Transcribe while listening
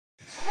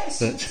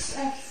It's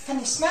a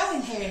funny smell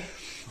in here.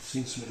 I've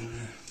seen something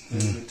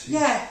in there.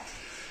 Yeah.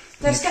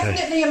 There's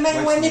definitely a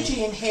male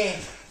energy in here.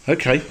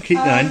 Okay, keep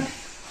going.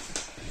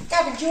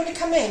 Gavin, do you want to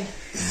come in?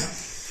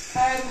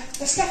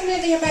 There's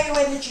definitely a male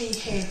energy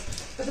here.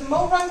 But the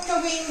more I'm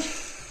going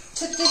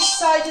to this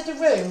side of the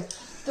room,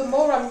 the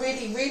more I'm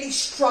really, really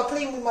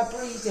struggling with my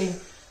breathing.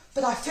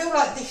 But I feel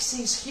like this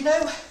is, you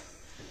know,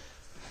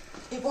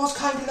 it was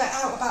kind of let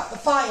out about the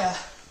fire.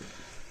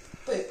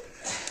 But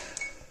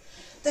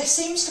there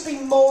seems to be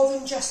more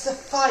than just the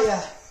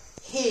fire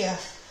here.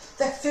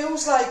 There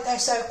feels like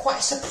there's a quite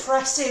a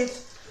suppressive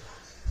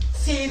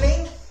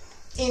feeling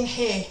in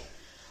here.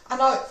 And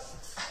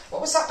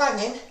what was that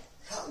banging?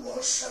 That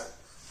was...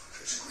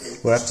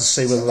 We'll have to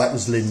see whether that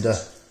was Linda.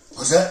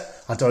 Was it?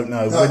 I don't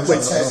know. No,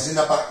 it's in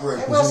the back room.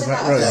 It was in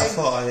that room. Yeah, I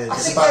thought I heard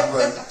it's the back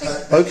room.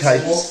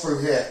 Okay. Walk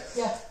through here.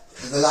 Yeah.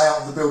 The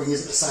layout of the building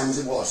isn't the same as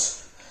it was.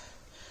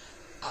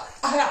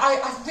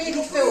 I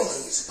really feel...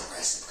 It's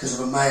suppressed because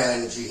of a male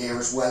energy here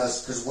as well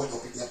as because of what you're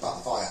picking up about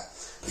the fire.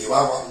 But you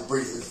are right in the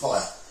breathing with the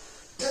fire.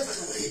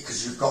 Definitely,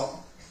 because you've got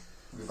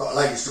a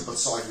lady stood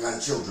beside you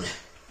and children.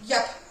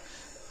 Yep.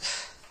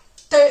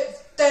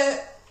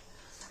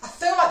 I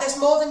feel like there's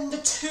more than the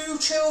 2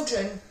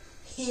 children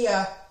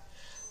here.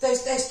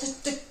 There's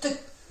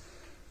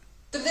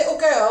the little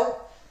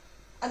girl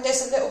and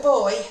there's a little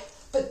boy,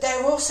 but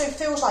there also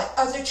feels like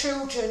other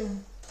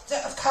children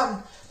that have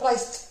come. But I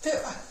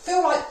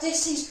feel like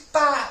this is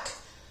back.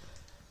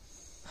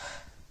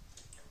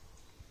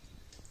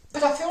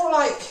 But I feel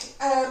like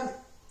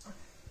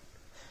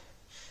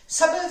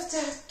some of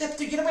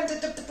the you know, when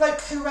the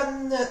bloke who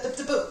ran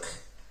the book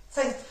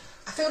thing,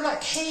 I feel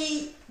like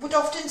he would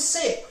often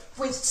sit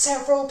with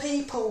several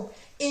people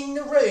in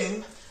the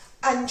room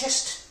and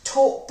just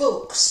talk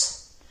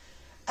books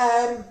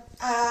and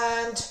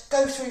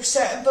go through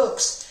certain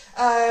books.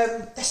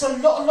 There's a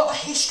lot of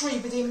history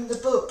within the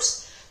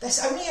books. There's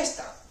only it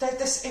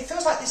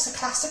feels like there's the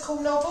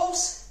classical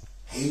novels.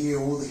 He knew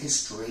all the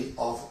history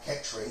of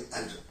Kettering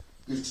and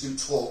used to do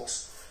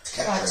talks to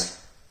Kettering. Right.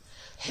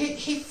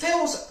 He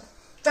feels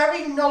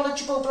very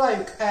knowledgeable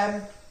bloke.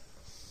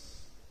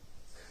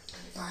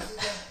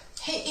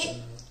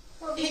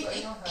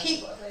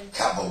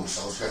 Cabals,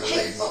 I was going to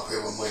leave him up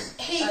here one week.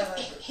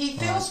 He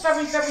feels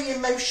very, very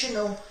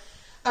emotional.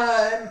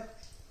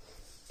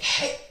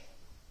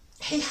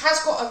 He has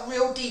got a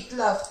real deep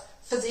love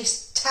for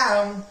this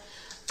town,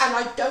 and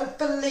I don't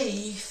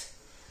believe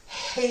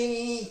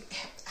he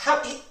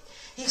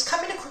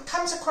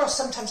comes across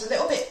sometimes a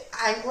little bit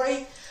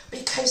angry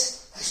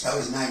because they spell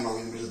his name wrong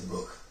in the middle of the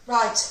book.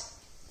 Right.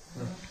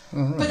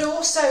 But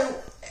also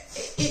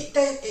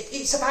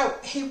it's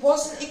about he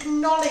wasn't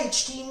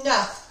acknowledged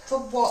enough for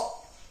what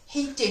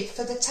he did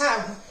for the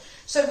town.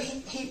 So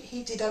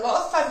he did a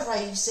lot of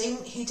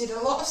fundraising, he did a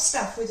lot of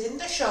stuff within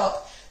the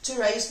shop to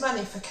raise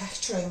money for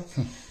Kettering.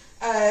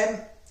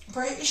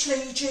 British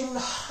Legion, the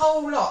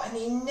whole lot, and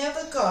he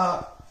never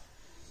got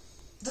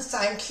the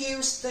thank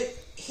yous that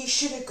he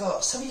should have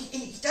got. So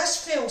he does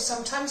feel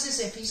sometimes as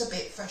if he's a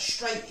bit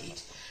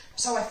frustrated.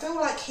 So I feel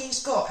like he's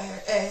got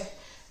a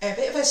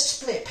bit of a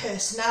split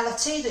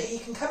personality, that he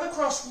can come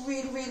across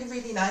really, really,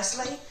 really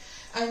nicely,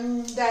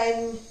 and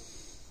then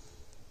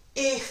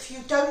if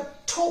you don't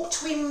talk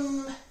to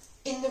him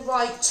in the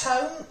right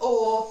tone,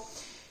 or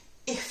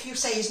if you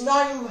say his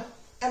name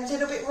a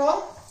little bit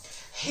wrong,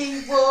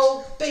 he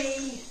will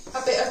be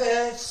a bit of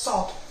a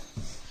sod.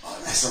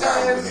 Mess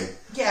around with him.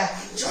 Yeah.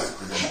 Joke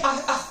with him.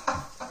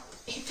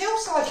 He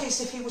feels like as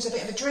if he was a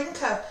bit of a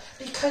drinker,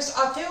 because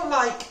I feel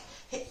like,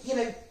 you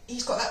know,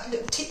 he's got that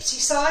little tipsy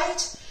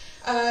side,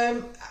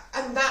 and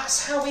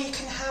that's how he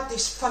can have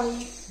this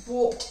funny,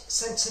 warped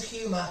sense of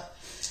humour.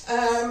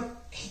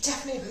 He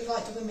definitely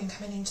liked the women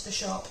coming into the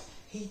shop.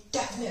 He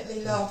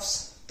definitely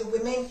loves the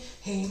women.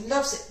 He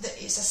loves it that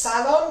it's a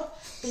salon,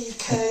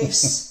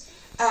 because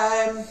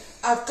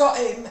I've got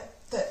him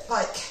that,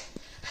 like,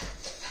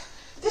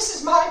 this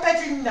is my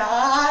bedroom,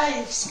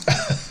 nice.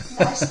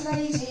 Nice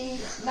lady,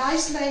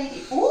 nice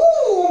lady.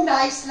 Ooh,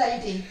 nice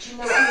lady. Do you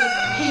know what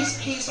I mean?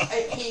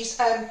 He's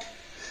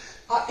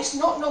it's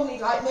not normally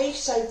like me,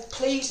 so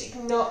please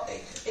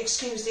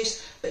excuse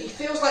this, but he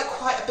feels like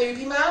quite a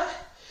booby man.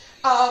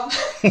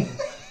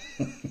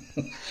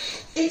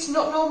 It's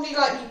not normally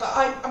like me, but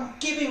I'm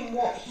giving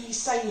what he's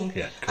saying.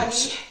 Yeah, and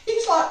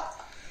he's like,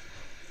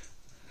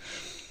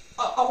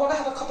 I want to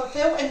have a cup of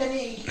Phil, and then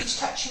he's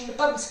touching the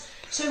bums.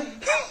 So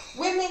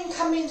women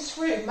coming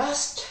through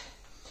must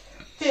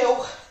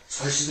feel...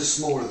 Especially the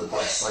smaller the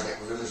breasts I get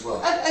with him as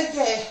well.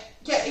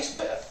 Yeah, it's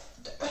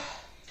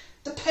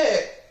the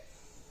pert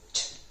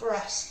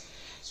breast.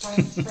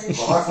 Sorry,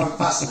 what I find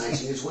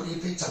fascinating is what you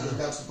picked up in the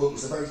Belgian book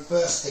was the very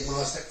first thing when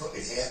I stepped foot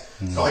in here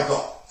that I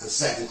got and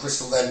said, and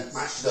Crystal then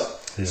matched it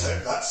up. Yeah. So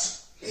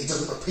he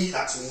doesn't repeat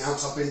that to me now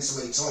because I've been so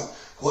many times.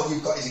 What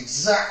you've got is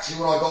exactly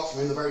what I got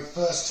from him the very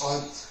first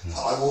time that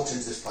I walked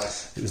into this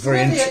place. It was very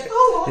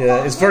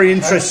it's very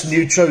interesting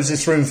you chose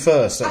this room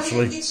first,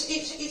 actually.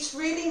 It's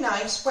really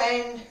nice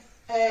when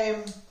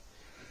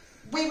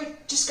we were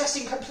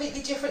discussing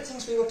completely different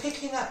things. We were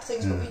picking up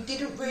things, but we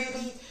didn't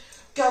really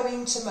go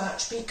into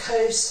much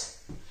because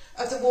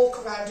of the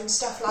walk around and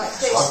stuff like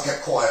this. I'd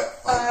get quiet.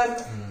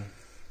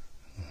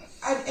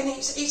 And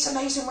it's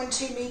amazing when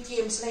two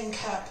mediums link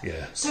up.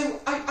 Yeah. So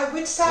I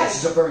would say...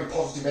 This is a very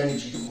positive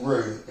energy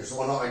room. It's the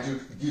one that I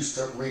used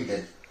to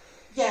reading.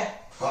 Yeah.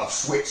 But I've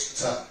switched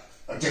to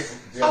a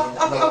different...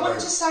 I want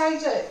to say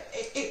that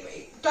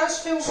it does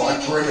feel so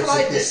really I perimetered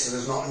cleansed. this so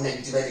there's not a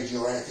negative energy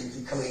or anything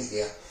can come in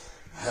here.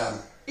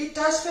 It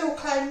does feel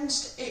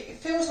cleansed. It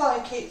feels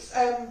like it's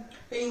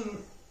been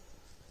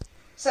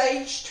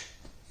saged.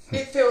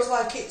 It feels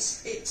like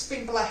it's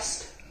been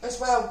blessed as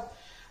well.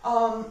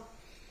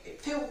 It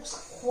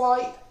feels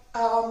quite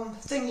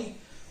thingy,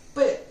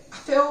 but I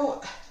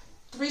feel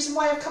the reason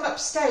why I've come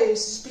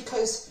upstairs is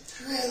because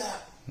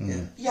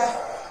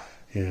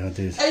Yeah, I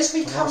did. as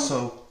we come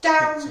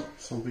down,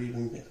 some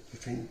breathing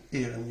between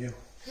here and you.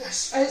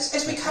 Yes.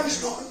 as we come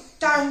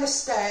down the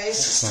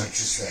stairs,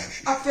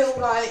 I feel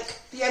like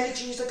the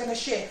energies are going to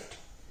shift.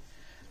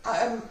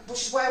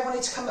 Which is why I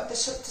wanted to come up the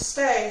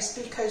stairs,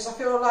 because I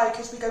feel like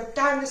as we go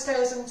down the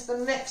stairs into the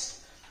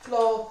next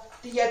floor,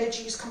 the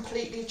energies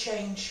completely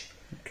change.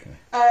 Okay.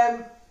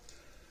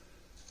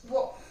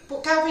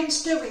 What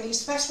Gavin's doing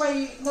is the best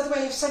way, another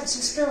way of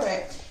sensing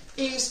spirit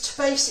is to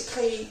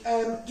basically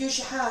use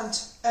your hand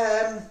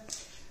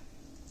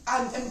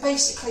and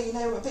basically, you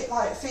know, a bit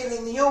like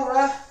feeling the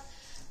aura.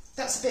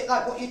 That's a bit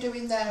like what you're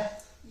doing there.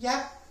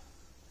 Yeah?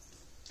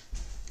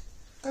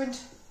 Go and...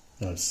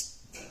 No, it's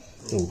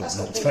the door got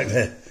knocked back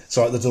there.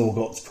 Sorry, the door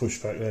got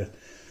pushed back there.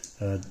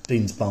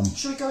 Dean's bum.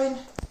 Should we go in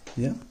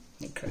Yeah?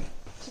 Okay.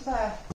 to there?